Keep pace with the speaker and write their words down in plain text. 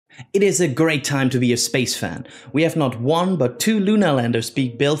It is a great time to be a space fan. We have not one but two lunar landers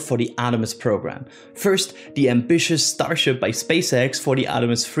being built for the Artemis program. First, the ambitious Starship by SpaceX for the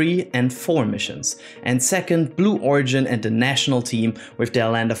Artemis 3 and 4 missions. And second, Blue Origin and the national team with their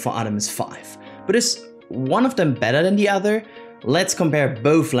lander for Artemis 5. But is one of them better than the other? Let's compare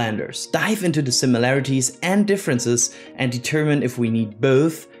both landers, dive into the similarities and differences, and determine if we need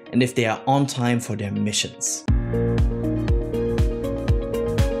both and if they are on time for their missions.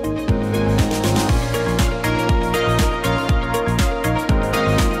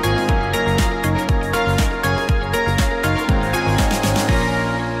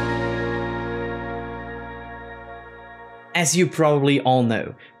 As you probably all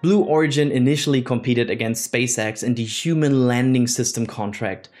know, Blue Origin initially competed against SpaceX in the Human Landing System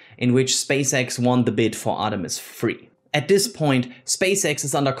contract, in which SpaceX won the bid for Artemis 3. At this point, SpaceX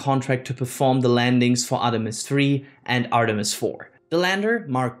is under contract to perform the landings for Artemis 3 and Artemis 4. The lander,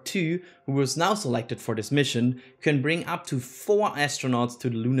 Mark II, who was now selected for this mission, can bring up to 4 astronauts to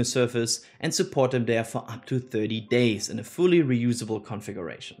the lunar surface and support them there for up to 30 days in a fully reusable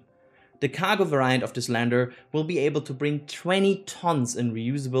configuration. The cargo variant of this lander will be able to bring 20 tons in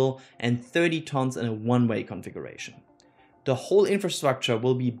reusable and 30 tons in a one-way configuration. The whole infrastructure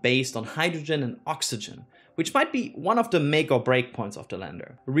will be based on hydrogen and oxygen, which might be one of the make or break points of the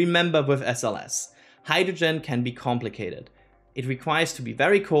lander. Remember with SLS, hydrogen can be complicated. It requires to be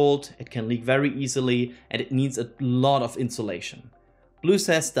very cold, it can leak very easily, and it needs a lot of insulation. Blue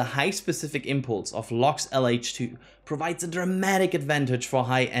says the high specific impulse of LOX LH2 provides a dramatic advantage for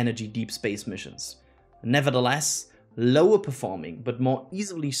high energy deep space missions. Nevertheless, lower performing but more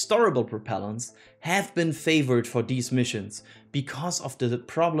easily storable propellants have been favored for these missions because of the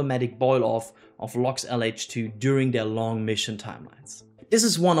problematic boil off of LOX LH2 during their long mission timelines. This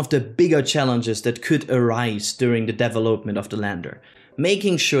is one of the bigger challenges that could arise during the development of the lander,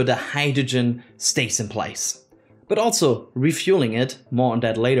 making sure the hydrogen stays in place. But also, refueling it, more on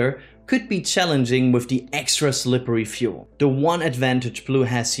that later, could be challenging with the extra slippery fuel. The one advantage Blue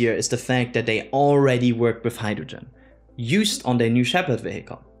has here is the fact that they already work with hydrogen, used on their New Shepard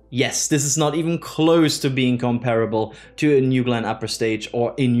vehicle. Yes, this is not even close to being comparable to a New Glenn upper stage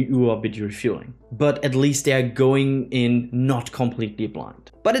or in U-orbit refueling. But at least they are going in not completely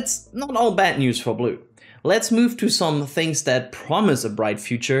blind. But it's not all bad news for Blue. Let's move to some things that promise a bright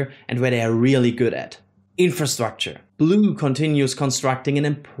future and where they are really good at. Infrastructure. Blue continues constructing an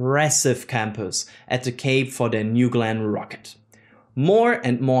impressive campus at the Cape for their New Glenn rocket. More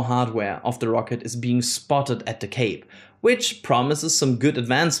and more hardware of the rocket is being spotted at the Cape, which promises some good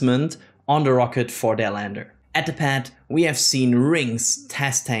advancement on the rocket for their lander. At the pad, we have seen rings,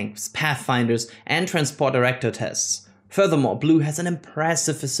 test tanks, pathfinders, and transporter reactor tests. Furthermore, Blue has an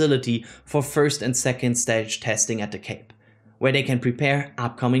impressive facility for first and second stage testing at the Cape, where they can prepare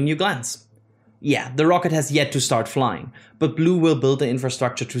upcoming New Glenns. Yeah, the rocket has yet to start flying, but Blue will build the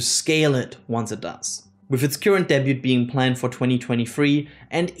infrastructure to scale it once it does. With its current debut being planned for 2023,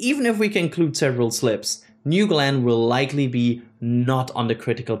 and even if we can include several slips, New Glenn will likely be not on the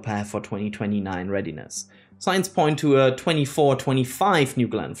critical path for 2029 readiness. Signs point to a 24-25 New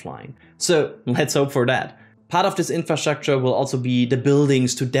Glenn flying, so let's hope for that. Part of this infrastructure will also be the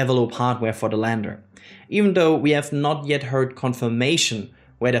buildings to develop hardware for the lander. Even though we have not yet heard confirmation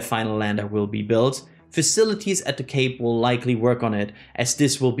where the final lander will be built, facilities at the Cape will likely work on it, as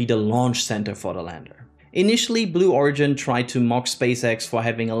this will be the launch center for the lander. Initially, Blue Origin tried to mock SpaceX for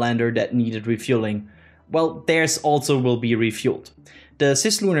having a lander that needed refueling. Well, theirs also will be refueled. The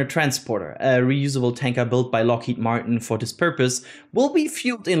cislunar transporter, a reusable tanker built by Lockheed Martin for this purpose, will be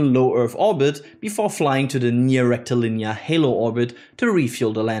fueled in low Earth orbit before flying to the near rectilinear halo orbit to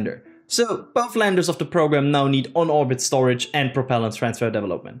refuel the lander. So, both landers of the program now need on-orbit storage and propellant transfer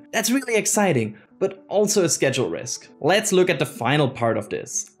development. That's really exciting, but also a schedule risk. Let's look at the final part of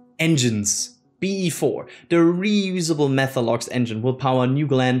this. Engines. BE4, the reusable Methalox engine, will power New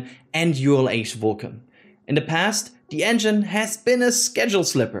Glenn and ULA's Vulcan. In the past, the engine has been a schedule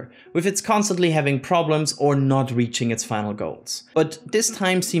slipper, with it constantly having problems or not reaching its final goals. But this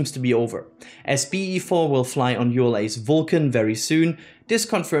time seems to be over. As BE4 will fly on ULA's Vulcan very soon, this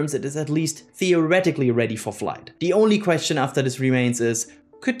confirms it is at least theoretically ready for flight. The only question after this remains is,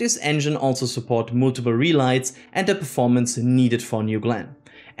 could this engine also support multiple relights and the performance needed for New Glenn?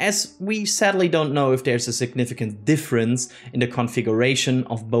 As we sadly don't know if there's a significant difference in the configuration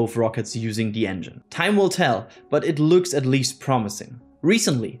of both rockets using the engine. Time will tell, but it looks at least promising.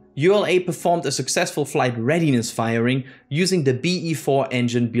 Recently, ULA performed a successful flight readiness firing using the BE4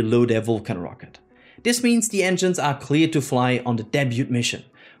 engine below their Vulcan rocket. This means the engines are cleared to fly on the debut mission,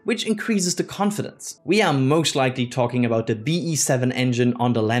 which increases the confidence. We are most likely talking about the BE-7 engine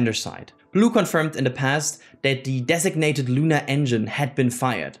on the lander side. Blue confirmed in the past that the designated Lunar engine had been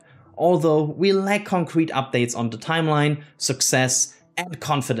fired, although we lack concrete updates on the timeline, success, and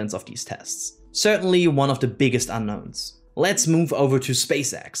confidence of these tests. Certainly one of the biggest unknowns. Let's move over to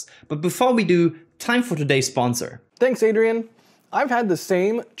SpaceX, but before we do, time for today's sponsor. Thanks, Adrian. I've had the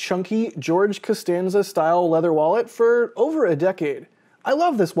same chunky George Costanza style leather wallet for over a decade. I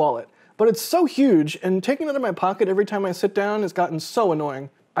love this wallet, but it's so huge and taking it out of my pocket every time I sit down has gotten so annoying.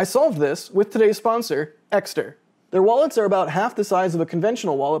 I solved this with today's sponsor, Exter. Their wallets are about half the size of a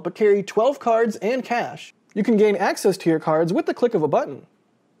conventional wallet but carry 12 cards and cash. You can gain access to your cards with the click of a button.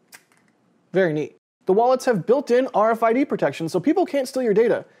 Very neat. The wallets have built-in RFID protection so people can't steal your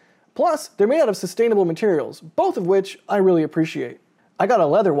data. Plus, they're made out of sustainable materials, both of which I really appreciate. I got a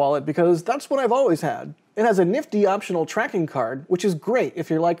leather wallet because that's what I've always had. It has a nifty optional tracking card, which is great if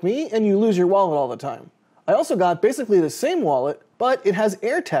you're like me and you lose your wallet all the time. I also got basically the same wallet, but it has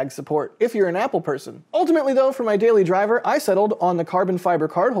AirTag support if you're an Apple person. Ultimately though, for my daily driver, I settled on the carbon fiber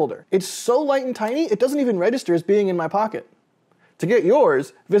card holder. It's so light and tiny, it doesn't even register as being in my pocket. To get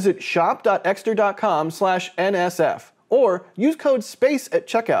yours, visit shop.exter.com/NSF or use code SPACE at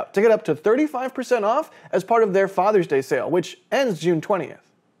checkout to get up to 35% off as part of their Father's Day sale, which ends June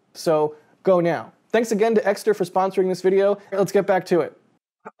 20th. So go now. Thanks again to Exter for sponsoring this video. Let's get back to it.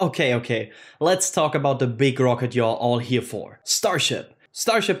 Okay, let's talk about the big rocket you're all here for. Starship.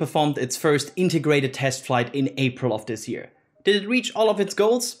 Starship performed its first integrated test flight in April of this year. Did it reach all of its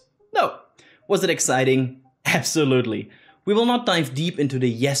goals? No. Was it exciting? Absolutely. We will not dive deep into the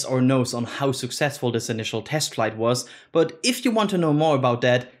yes or no's on how successful this initial test flight was, but if you want to know more about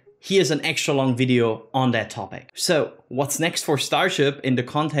that, here's an extra long video on that topic. So, what's next for Starship in the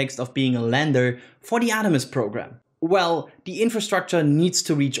context of being a lander for the Artemis program? Well, the infrastructure needs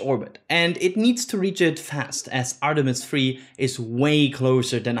to reach orbit, and it needs to reach it fast, as Artemis 3 is way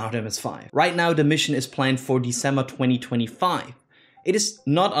closer than Artemis 5. Right now the mission is planned for December 2025. It is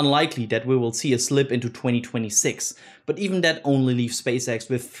not unlikely that we will see a slip into 2026, but even that only leaves SpaceX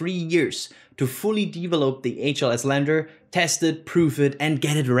with 3 years to fully develop the HLS lander, test it, prove it, and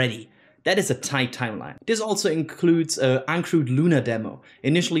get it ready. That is a tight timeline. This also includes an uncrewed Lunar demo,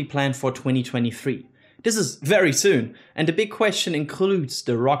 initially planned for 2023. This is very soon, and the big question includes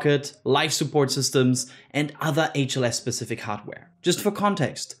the rocket, life support systems, and other HLS-specific hardware. Just for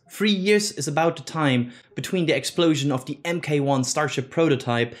context, 3 years is about the time between the explosion of the Mk1 Starship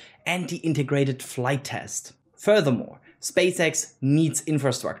prototype and the integrated flight test. Furthermore, SpaceX needs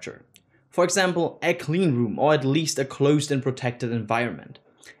infrastructure. For example, a clean room or at least a closed and protected environment.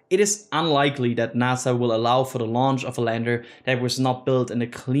 It is unlikely that NASA will allow for the launch of a lander that was not built in a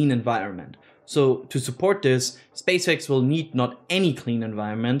clean environment. So to support this, SpaceX will need not any clean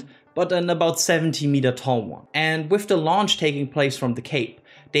environment, but an about 70-meter tall one. And with the launch taking place from the Cape,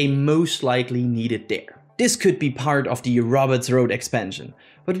 they most likely need it there. This could be part of the Roberts Road expansion,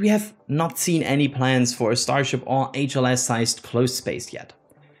 but we have not seen any plans for a Starship or HLS-sized closed space yet.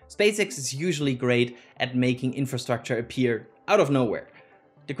 SpaceX is usually great at making infrastructure appear out of nowhere.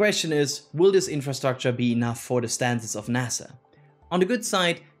 The question is, will this infrastructure be enough for the standards of NASA? On the good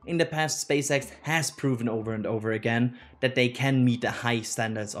side, in the past, SpaceX has proven over and over again that they can meet the high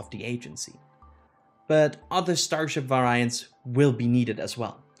standards of the agency. But other Starship variants will be needed as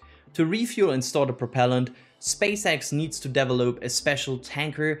well. To refuel and store the propellant, SpaceX needs to develop a special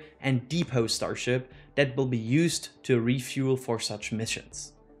tanker and depot Starship that will be used to refuel for such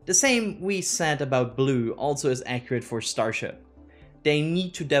missions. The same we said about Blue also is accurate for Starship. They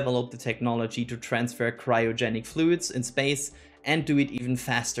need to develop the technology to transfer cryogenic fluids in space and do it even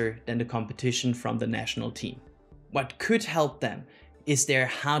faster than the competition from the national team. What could help them is their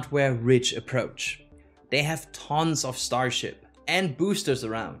hardware-rich approach. They have tons of Starship and boosters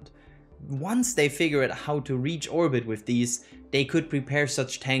around. Once they figure out how to reach orbit with these, they could prepare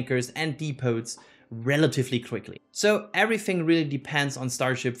such tankers and depots relatively quickly. So everything really depends on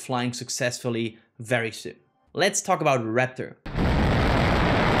Starship flying successfully very soon. Let's talk about Raptor.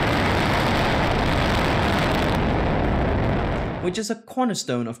 Which is a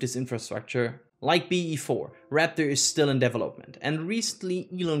cornerstone of this infrastructure. Like BE-4, Raptor is still in development, and recently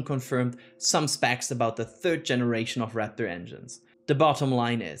Elon confirmed some specs about the 3rd generation of Raptor engines. The bottom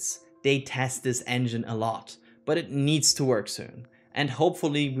line is, they test this engine a lot, but it needs to work soon, and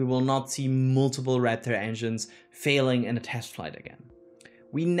hopefully we will not see multiple Raptor engines failing in a test flight again.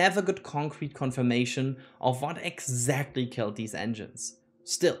 We never got concrete confirmation of what exactly killed these engines.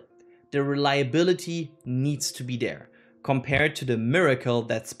 Still, the reliability needs to be there, compared to the miracle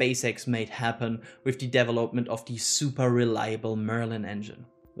that SpaceX made happen with the development of the super reliable Merlin engine.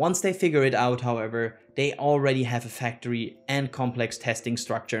 Once they figure it out, however, they already have a factory and complex testing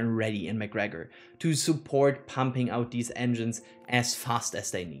structure ready in McGregor to support pumping out these engines as fast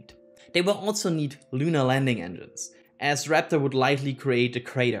as they need. They will also need lunar landing engines, as Raptor would likely create a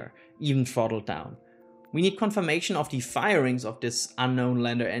crater, even throttled down. We need confirmation of the firings of this unknown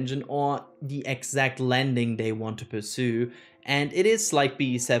lander engine or the exact landing they want to pursue, and it is, like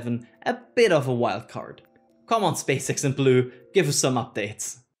BE7, a bit of a wild card. Come on, SpaceX and Blue, give us some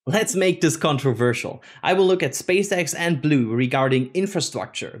updates. Let's make this controversial. I will look at SpaceX and Blue regarding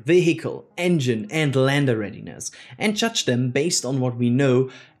infrastructure, vehicle, engine and lander readiness, and judge them based on what we know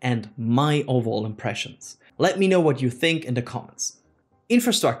and my overall impressions. Let me know what you think in the comments.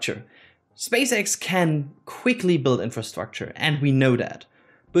 Infrastructure. SpaceX can quickly build infrastructure, and we know that.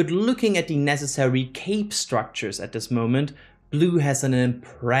 But looking at the necessary cape structures at this moment, Blue has an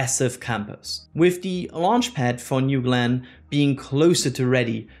impressive campus, with the launch pad for New Glenn being closer to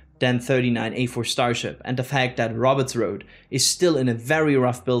ready than 39A4 Starship, and the fact that Roberts Road is still in a very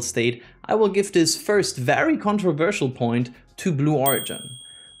rough build state. I will give this first very controversial point to Blue Origin.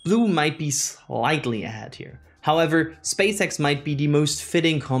 Blue might be slightly ahead here. However, SpaceX might be the most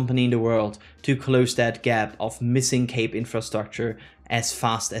fitting company in the world to close that gap of missing cape infrastructure as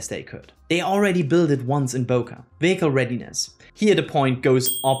fast as they could. They already built it once in Boca. Vehicle readiness. Here the point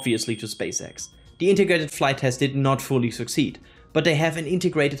goes obviously to SpaceX. The integrated flight test did not fully succeed, but they have an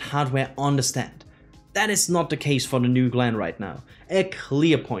integrated hardware on the stand. That is not the case for the New Glenn right now. A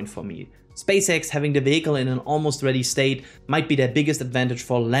clear point for me. SpaceX having the vehicle in an almost ready state might be their biggest advantage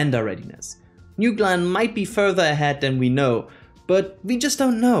for lander readiness. New Glenn might be further ahead than we know, but we just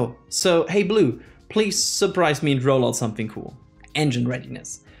don't know. So hey Blue, please surprise me and roll out something cool. Engine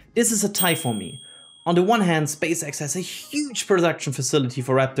readiness. This is a tie for me. On the one hand, SpaceX has a huge production facility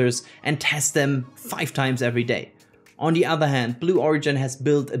for Raptors and tests them 5 times every day. On the other hand, Blue Origin has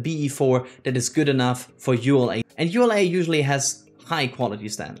built a BE4 that is good enough for ULA, and ULA usually has high quality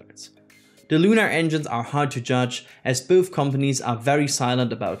standards. The Lunar engines are hard to judge, as both companies are very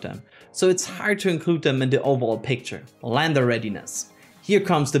silent about them, so it's hard to include them in the overall picture. Lander readiness. Here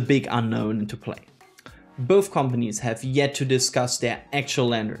comes the big unknown into play. Both companies have yet to discuss their actual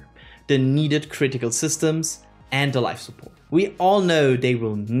lander, the needed critical systems, and the life support. We all know they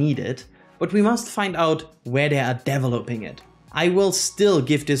will need it, but we must find out where they are developing it. I will still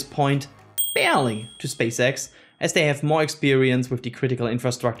give this point barely to SpaceX, as they have more experience with the critical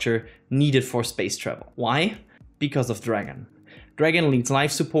infrastructure needed for space travel. Why? Because of Dragon. Dragon needs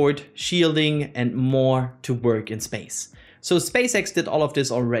life support, shielding, and more to work in space. So SpaceX did all of this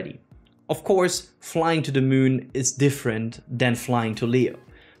already. Of course, flying to the moon is different than flying to Leo,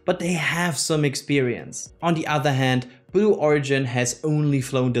 but they have some experience. On the other hand, Blue Origin has only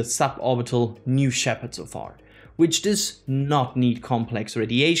flown the suborbital New Shepard so far, which does not need complex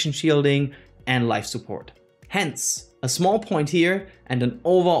radiation shielding and life support. Hence, a small point here and an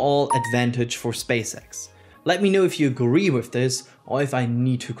overall advantage for SpaceX. Let me know if you agree with this or if I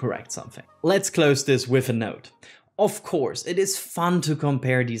need to correct something. Let's close this with a note. Of course, it is fun to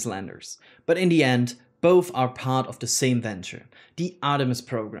compare these landers, but in the end, both are part of the same venture, the Artemis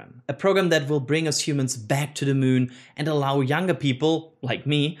Program, a program that will bring us humans back to the moon and allow younger people, like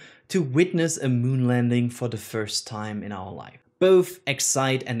me, to witness a moon landing for the first time in our life. Both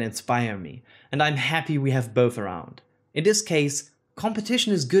excite and inspire me, and I'm happy we have both around. In this case,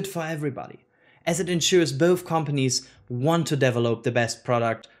 competition is good for everybody, as it ensures both companies want to develop the best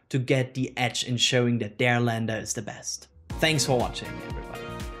product to get the edge in showing that their lander is the best. Thanks for watching, everybody.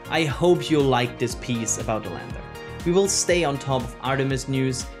 I hope you liked this piece about the lander. We will stay on top of Artemis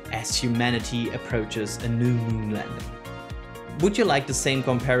news as humanity approaches a new moon landing. Would you like the same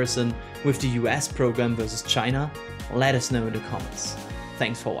comparison with the US program versus China? Let us know in the comments.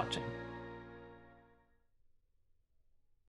 Thanks for watching.